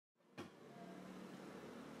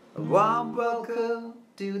A warm welcome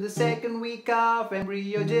to the second week of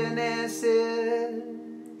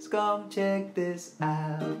embryogenesis. Come check this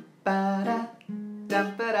out. Ba-da,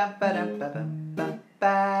 dum, ba-da, ba-da, ba-bum, bum,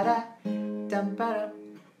 ba-da, dum, ba-da.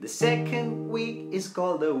 The second week is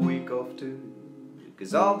called the week of two,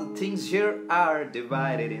 because all the things here are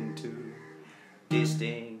divided into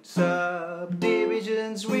distinct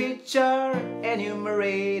subdivisions, which are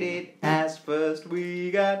enumerated as first.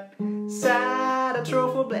 We got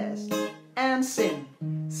trophoblast and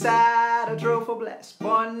trophoblast.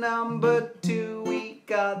 For number 2 we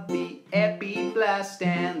got the epiblast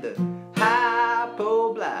and the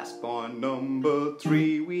hypoblast. For number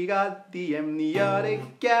 3 we got the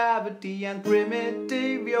amniotic cavity and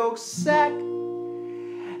primitive yolk sac.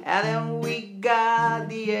 And then we got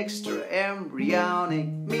the extra embryonic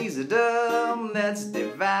mesoderm that's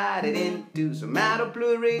divided into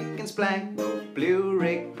somatopluric and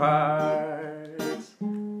splanchnopluric parts.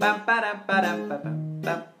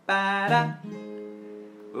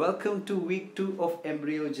 Welcome to week 2 of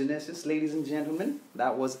embryogenesis, ladies and gentlemen.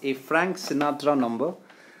 That was a Frank Sinatra number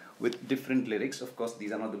with different lyrics. Of course,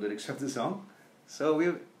 these are not the lyrics of the song. So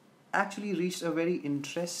we've actually reached a very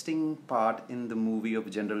interesting part in the movie of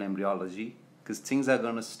general embryology, because things are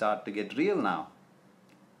going to start to get real now.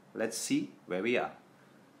 Let's see where we are.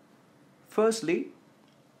 Firstly,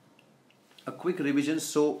 a quick revision.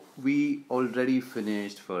 So we already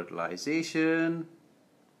finished fertilization,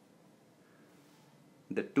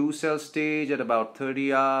 the 2-cell stage at about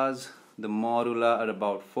 30 hours, the morula at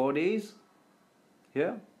about 4 days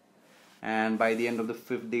here. And by the end of the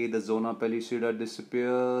 5th day, the zona pellucida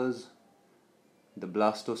disappears, the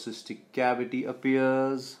blastocystic cavity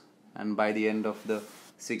appears, and by the end of the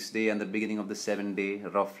 6th day and the beginning of the 7th day,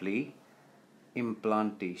 roughly,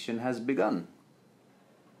 implantation has begun.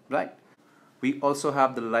 Right? We also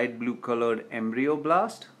have the light blue colored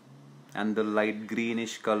embryoblast and the light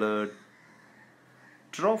greenish colored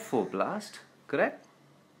trophoblast, correct?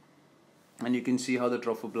 And you can see how the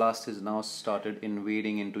trophoblast has now started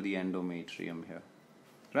invading into the endometrium here,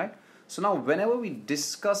 right? So now whenever we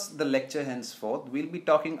discuss the lecture henceforth, we'll be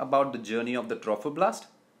talking about the journey of the trophoblast,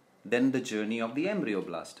 then the journey of the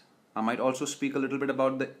embryoblast. I might also speak a little bit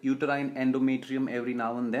about the uterine endometrium every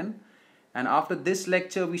now and then. And after this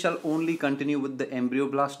lecture, we shall only continue with the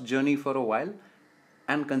embryoblast journey for a while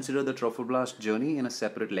and consider the trophoblast journey in a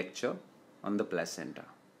separate lecture on the placenta.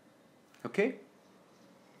 Okay?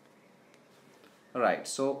 Alright,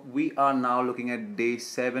 so we are now looking at day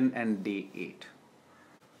 7 and day 8.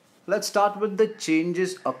 Let's start with the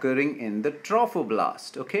changes occurring in the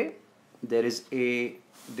trophoblast. Okay, there is a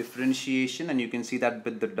differentiation, and you can see that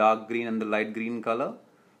with the dark green and the light green color.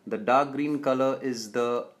 The dark green color is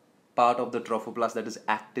the part of the trophoblast that is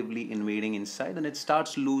actively invading inside, and it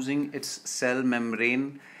starts losing its cell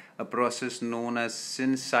membrane, a process known as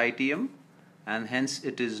syncytium, and hence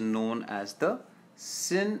it is known as the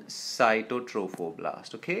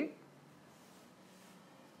syncytotrophoblast. Okay,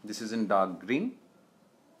 this is in dark green,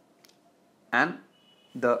 and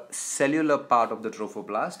the cellular part of the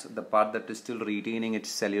trophoblast, the part that is still retaining its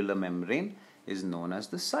cellular membrane, is known as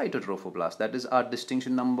the cytotrophoblast. That is our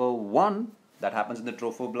distinction number 1 that happens in the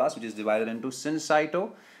trophoblast, which is divided into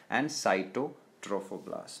syncyto and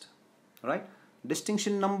cytotrophoblast. Right?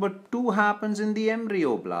 Distinction number 2 happens in the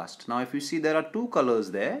embryoblast. Now if you see, there are 2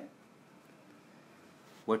 colors there.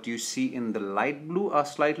 What you see in the light blue are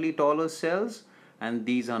slightly taller cells, and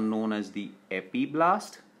these are known as the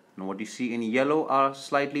epiblast. And what you see in yellow are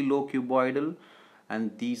slightly low cuboidal,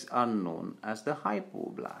 and these are known as the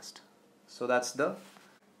hypoblast. So that's the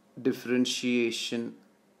differentiation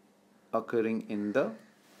occurring in the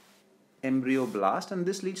embryoblast, and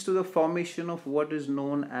this leads to the formation of what is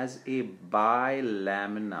known as a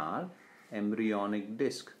bilaminar embryonic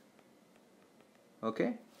disc.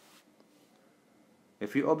 Okay?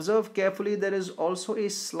 If you observe carefully, there is also a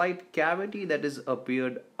slight cavity that is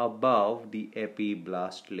appeared above the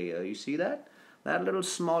epiblast layer. You see that? That little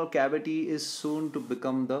small cavity is soon to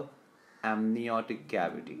become the amniotic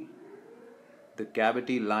cavity. The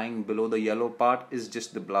cavity lying below the yellow part is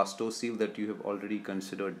just the blastocele that you have already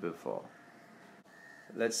considered before.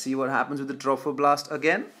 Let's see what happens with the trophoblast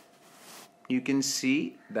again. You can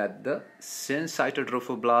see that the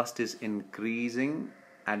syncytotrophoblast is increasing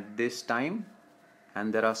at this time,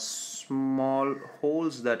 and there are small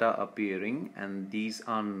holes that are appearing, and these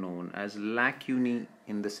are known as lacunae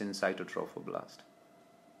in the syncytotrophoblast.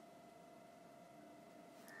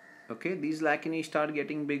 Okay, these lacunae start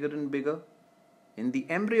getting bigger and bigger. In the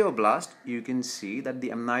embryoblast, you can see that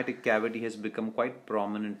the amniotic cavity has become quite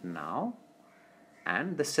prominent now,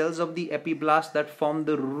 And the cells of the epiblast that form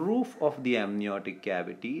the roof of the amniotic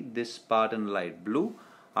cavity, this part in light blue,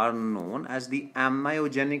 are known as the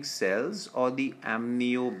amniogenic cells or the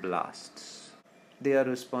amnioblasts. They are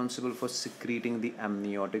responsible for secreting the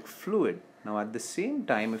amniotic fluid. Now at the same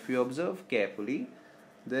time, if you observe carefully,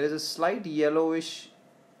 there is a slight yellowish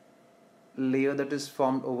layer that is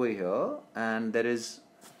formed over here, and there is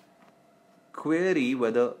query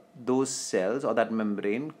whether those cells or that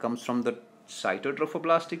membrane comes from the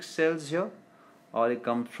cytotrophoblastic cells here or it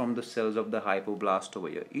comes from the cells of the hypoblast over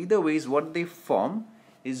here. Either ways, what they form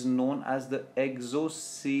is known as the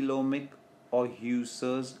exocoelomic or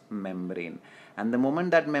Husser's membrane. And the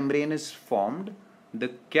moment that membrane is formed, the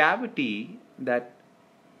cavity that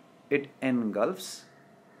it engulfs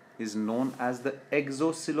is known as the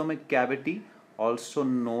exocoelomic cavity, also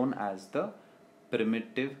known as the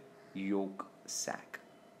primitive yolk sac.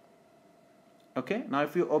 Okay, now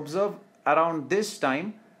if you observe around this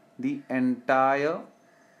time, the entire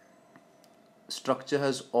structure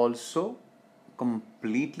has also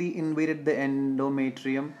completely invaded the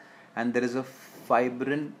endometrium, and there is a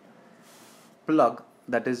fibrin plug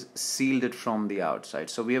that is sealed it from the outside.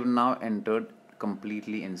 So we have now entered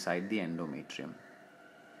completely inside the endometrium.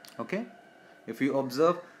 Okay, if you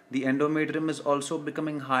observe, the endometrium is also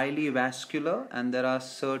becoming highly vascular, and there are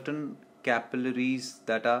certain capillaries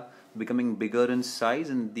that are becoming bigger in size,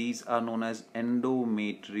 and these are known as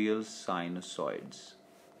endometrial sinusoids.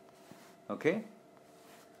 Okay,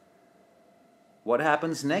 what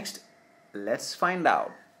happens next? Let's find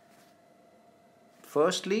out.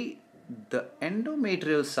 Firstly, the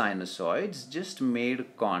endometrial sinusoids just made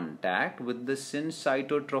contact with the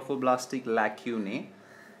syncytotrophoblastic lacunae,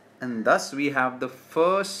 and thus we have the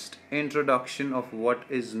first introduction of what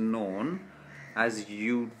is known as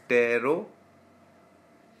uterofetal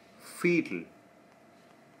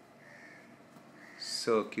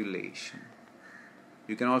circulation.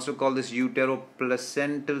 You can also call this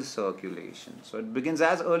uteroplacental circulation. So it begins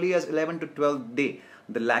as early as 11th to 12th day.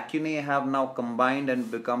 The lacunae have now combined and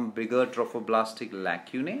become bigger trophoblastic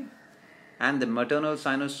lacunae, and the maternal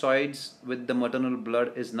sinusoids with the maternal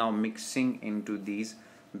blood is now mixing into these,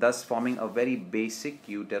 thus forming a very basic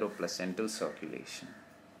uteroplacental circulation.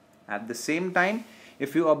 At the same time,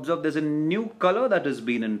 if you observe, there's a new color that has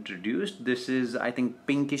been introduced. This is, I think,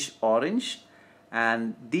 pinkish orange,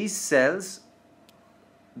 and these cells,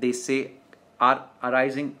 they say, are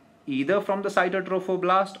arising either from the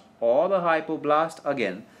cytotrophoblast or the hypoblast.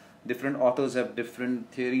 Again, different authors have different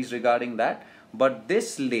theories regarding that, but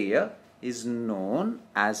this layer is known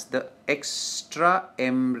as the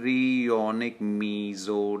extraembryonic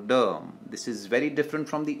mesoderm. This is very different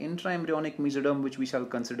from the intraembryonic mesoderm, which we shall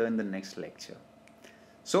consider in the next lecture.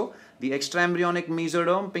 So the extraembryonic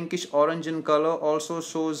mesoderm, pinkish orange in color, also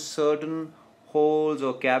shows certain holes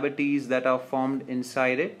or cavities that are formed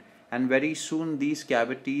inside it, and very soon these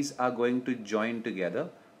cavities are going to join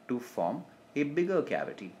together to form a bigger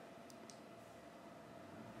cavity.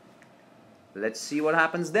 Let's see what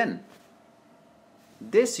happens then.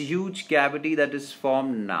 This huge cavity that is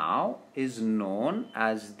formed now is known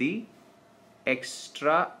as the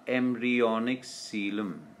extraembryonic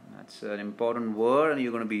coelom. That's an important word, and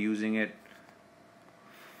you're going to be using it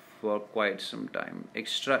for quite some time.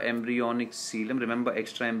 Extraembryonic coelom. Remember,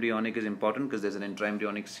 extraembryonic is important because there's an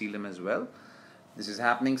intraembryonic coelom as well. This is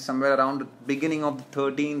happening somewhere around the beginning of the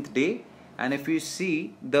 13th day, and if you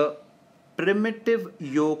see, the primitive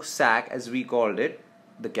yolk sac, as we called it,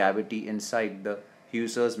 the cavity inside the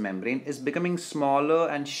Husser's membrane, is becoming smaller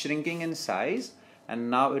and shrinking in size,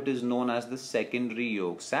 and now it is known as the secondary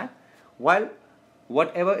yolk sac, while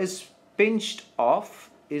whatever is pinched off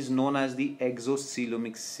is known as the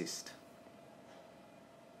exocoelomic cyst.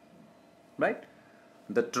 Right?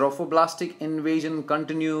 The trophoblastic invasion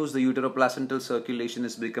continues. The uteroplacental circulation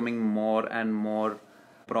is becoming more and more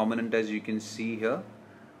prominent, as you can see here.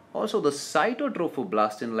 Also, the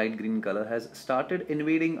cytotrophoblast in light green color has started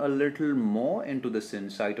invading a little more into the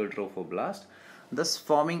syncytotrophoblast, thus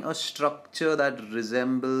forming a structure that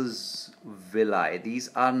resembles villi. These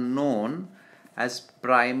are known as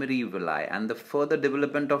primary villi, and the further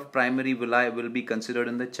development of primary villi will be considered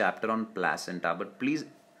in the chapter on placenta. But please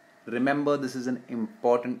remember, this is an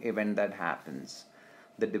important event that happens,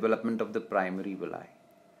 the development of the primary villi.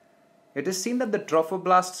 It is seen that the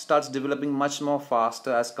trophoblast starts developing much more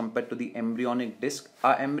faster as compared to the embryonic disc.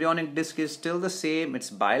 Our embryonic disc is still the same.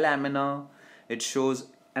 It's bilaminar. It shows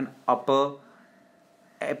an upper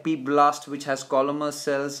epiblast which has columnar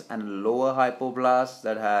cells and lower hypoblast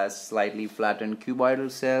that has slightly flattened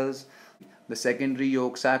cuboidal cells. The secondary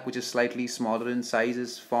yolk sac, which is slightly smaller in size,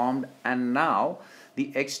 is formed, and now the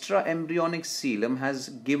the extra embryonic coelom has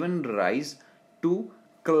given rise to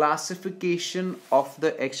classification of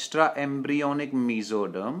the extra embryonic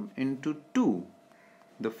mesoderm into two.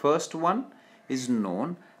 The first one is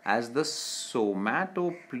known as the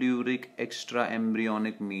somatopleuric extra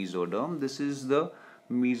embryonic mesoderm. This is the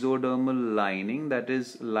mesodermal lining that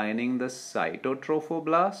is lining the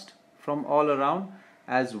cytotrophoblast from all around,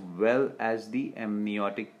 as well as the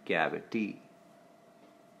amniotic cavity.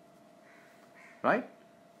 Right?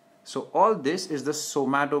 So all this is the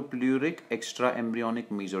somatopleuric extra embryonic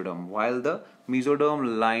mesoderm, while the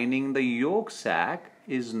mesoderm lining the yolk sac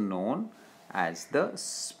is known as the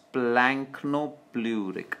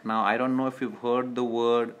splanchnopluric. Now I don't know if you've heard the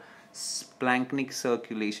word splanchnic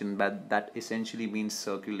circulation, but that essentially means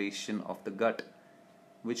circulation of the gut,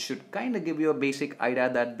 which should kind of give you a basic idea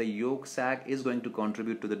that the yolk sac is going to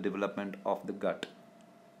contribute to the development of the gut.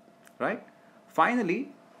 Right?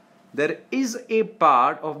 Finally, there is a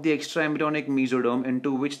part of the extra embryonic mesoderm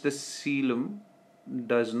into which the coelom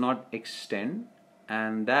does not extend,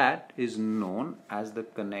 and that is known as the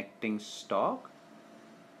connecting stalk,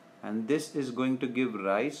 and this is going to give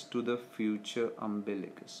rise to the future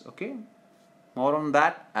umbilicus. Okay, more on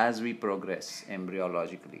that as we progress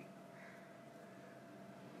embryologically.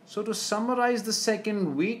 So to summarize the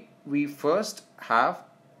second week, we first have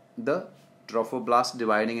the trophoblast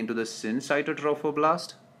dividing into the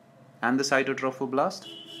syncytotrophoblast and the cytotrophoblast,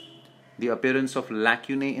 the appearance of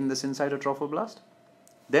lacunae in the syncytotrophoblast.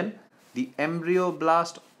 Then the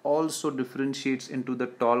embryoblast also differentiates into the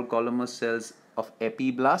tall columnar cells of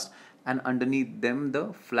epiblast, and underneath them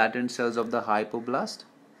the flattened cells of the hypoblast.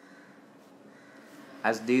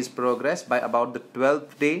 As days progress, by about the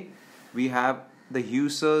 12th day, we have the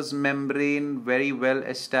Husser's membrane very well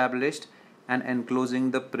established and enclosing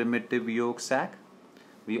the primitive yolk sac.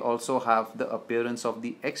 We also have the appearance of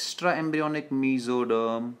the extra embryonic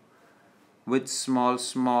mesoderm with small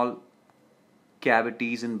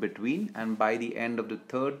cavities in between, and by the end of the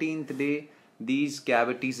 13th day, these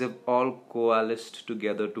cavities have all coalesced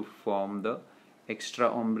together to form the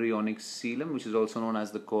extra embryonic coelom, which is also known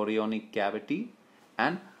as the chorionic cavity,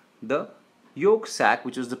 and the yolk sac,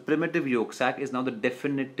 which is the primitive yolk sac, is now the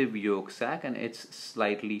definitive yolk sac, and it's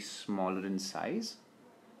slightly smaller in size,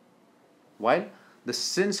 while the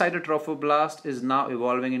syncytotrophoblast is now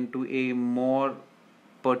evolving into a more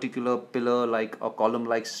particular pillar-like or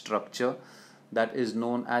column-like structure that is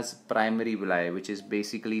known as primary villi, which is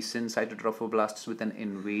basically syncytotrophoblasts with an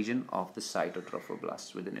invasion of the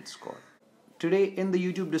cytotrophoblasts within its core. Today in the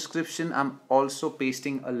YouTube description, I'm also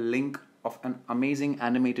pasting a link of an amazing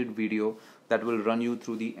animated video that will run you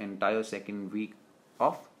through the entire second week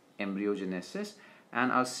of embryogenesis,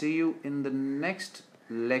 and I'll see you in the next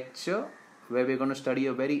lecture where we're going to study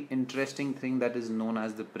a very interesting thing that is known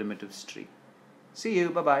as the primitive streak. See you.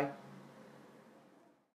 Bye-bye.